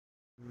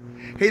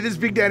Hey, this is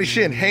Big Daddy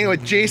Shin, hanging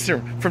with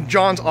Jason from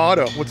John's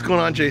Auto. What's going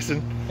on,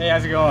 Jason? Hey,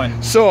 how's it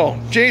going? So,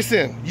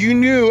 Jason, you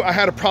knew I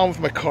had a problem with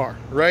my car,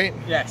 right?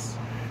 Yes.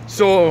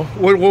 So,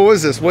 what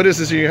was this? What is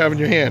this you have in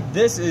your hand?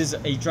 This is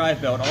a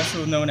drive belt,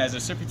 also known as a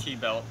serpentine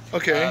belt.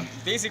 Okay.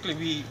 Basically,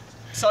 we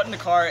saw it in the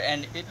car,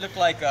 and it looked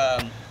like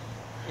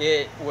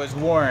it was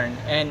worn.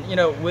 And, you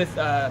know, with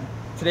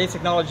today's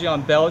technology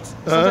on belts,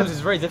 sometimes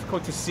it's very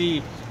difficult to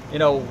see, you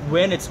know,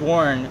 when it's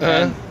worn,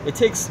 and it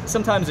takes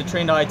sometimes a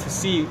trained eye to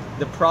see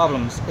the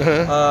problems.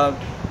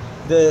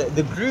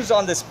 The grooves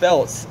on this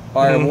belt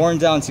are worn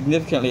down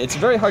significantly. It's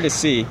very hard to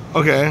see.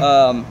 Okay.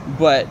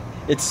 But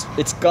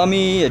it's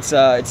gummy. It's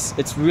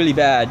really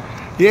bad.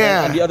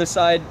 Yeah. And the other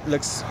side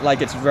looks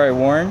like it's very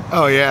worn.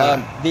 Oh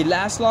yeah. They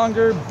last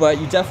longer, but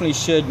you definitely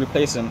should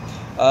replace them.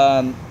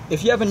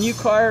 If you have a new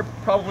car,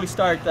 probably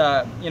start,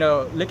 you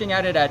know, looking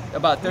at it at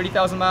about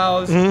 30,000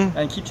 miles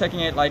and keep checking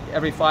it like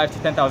every 5 to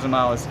 10,000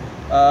 miles.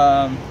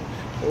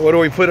 What do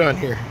we put on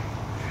here?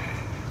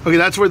 Okay,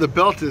 that's where the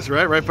belt is,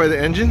 right? Right by the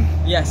engine?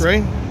 Yes.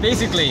 Right?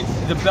 Basically,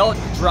 the belt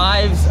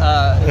drives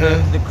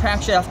the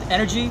crankshaft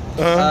energy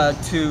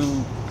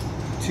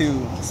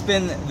to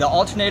spin the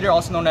alternator,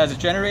 also known as a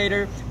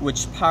generator,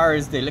 which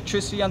powers the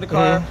electricity on the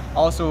car.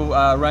 Also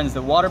runs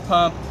the water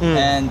pump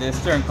and the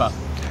steering pump.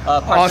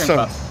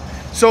 Awesome.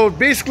 So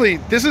basically,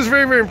 this is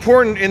very, very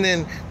important. And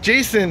then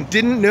Jason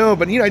didn't know,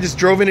 but you know, I just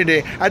drove in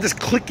today. I had this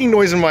clicking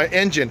noise in my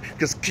engine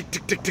because tick,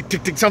 tick, tick, tick,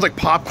 tick, tick. Sounds like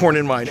popcorn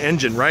in my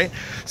engine, right?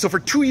 So for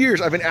 2 years,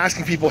 I've been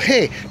asking people,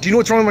 hey, do you know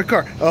what's wrong with my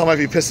car? Oh, it might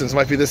be pistons, it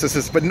might be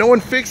this, but no one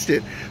fixed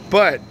it.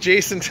 But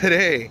Jason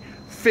today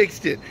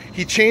fixed it.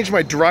 He changed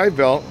my drive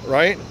belt,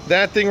 right?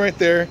 That thing right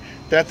there,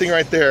 that thing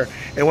right there.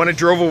 And when I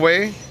drove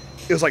away,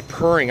 it was like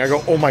purring. I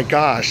go, oh my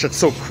gosh, that's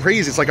so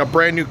crazy. It's like a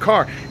brand new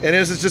car. And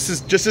it's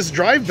just this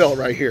drive belt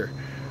right here,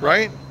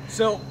 right?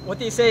 So what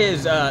they say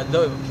is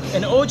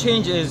an oil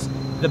change is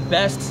the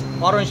best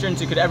auto insurance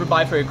you could ever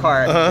buy for your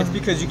car. It's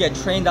because you get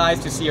trained eyes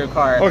to see your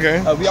car.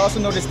 Okay. We also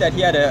noticed that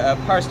he had a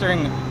power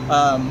steering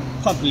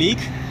pump leak,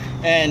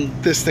 and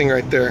this thing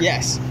right there.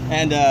 Yes,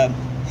 and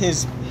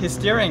his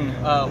steering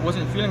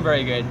wasn't feeling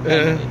very good.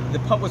 And the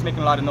pump was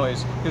making a lot of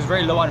noise. He was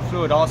very low on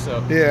fluid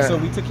also. Yeah. So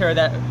we took care of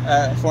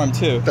that for him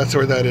too. That's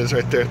where that is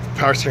right there, the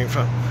power steering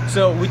pump.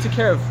 So we took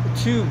care of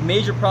 2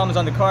 major problems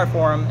on the car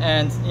for him,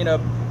 and you know,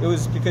 it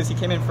was because he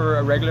came in for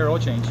a regular oil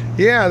change.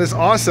 Yeah, that's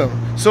awesome.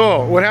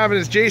 So what happened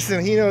is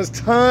Jason, he knows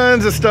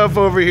tons of stuff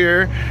over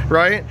here,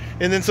 right?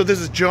 And then so this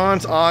is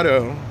John's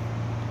Auto.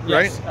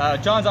 Yes,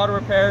 right? John's Auto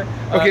Repair,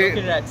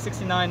 located at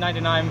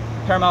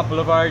 6999 Paramount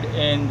Boulevard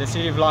in the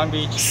city of Long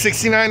Beach.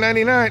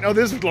 6999. Oh,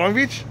 this is Long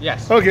Beach?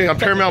 Yes. Okay, on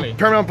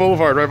Paramount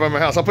Boulevard, right by my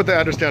house. I'll put the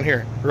address down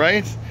here,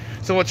 right?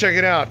 So we'll check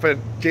it out. But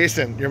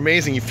Jason, you're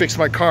amazing. You fixed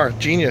my car.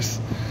 Genius.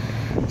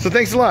 So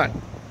thanks a lot.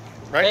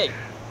 Right? Hey.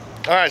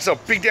 All right, so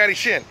Big Daddy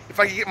Shin, if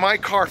I could get my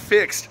car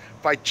fixed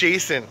by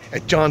Jason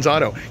at John's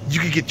Auto, you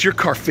could get your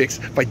car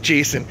fixed by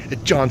Jason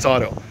at John's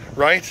Auto,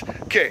 right?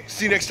 Okay,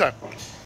 see you next time.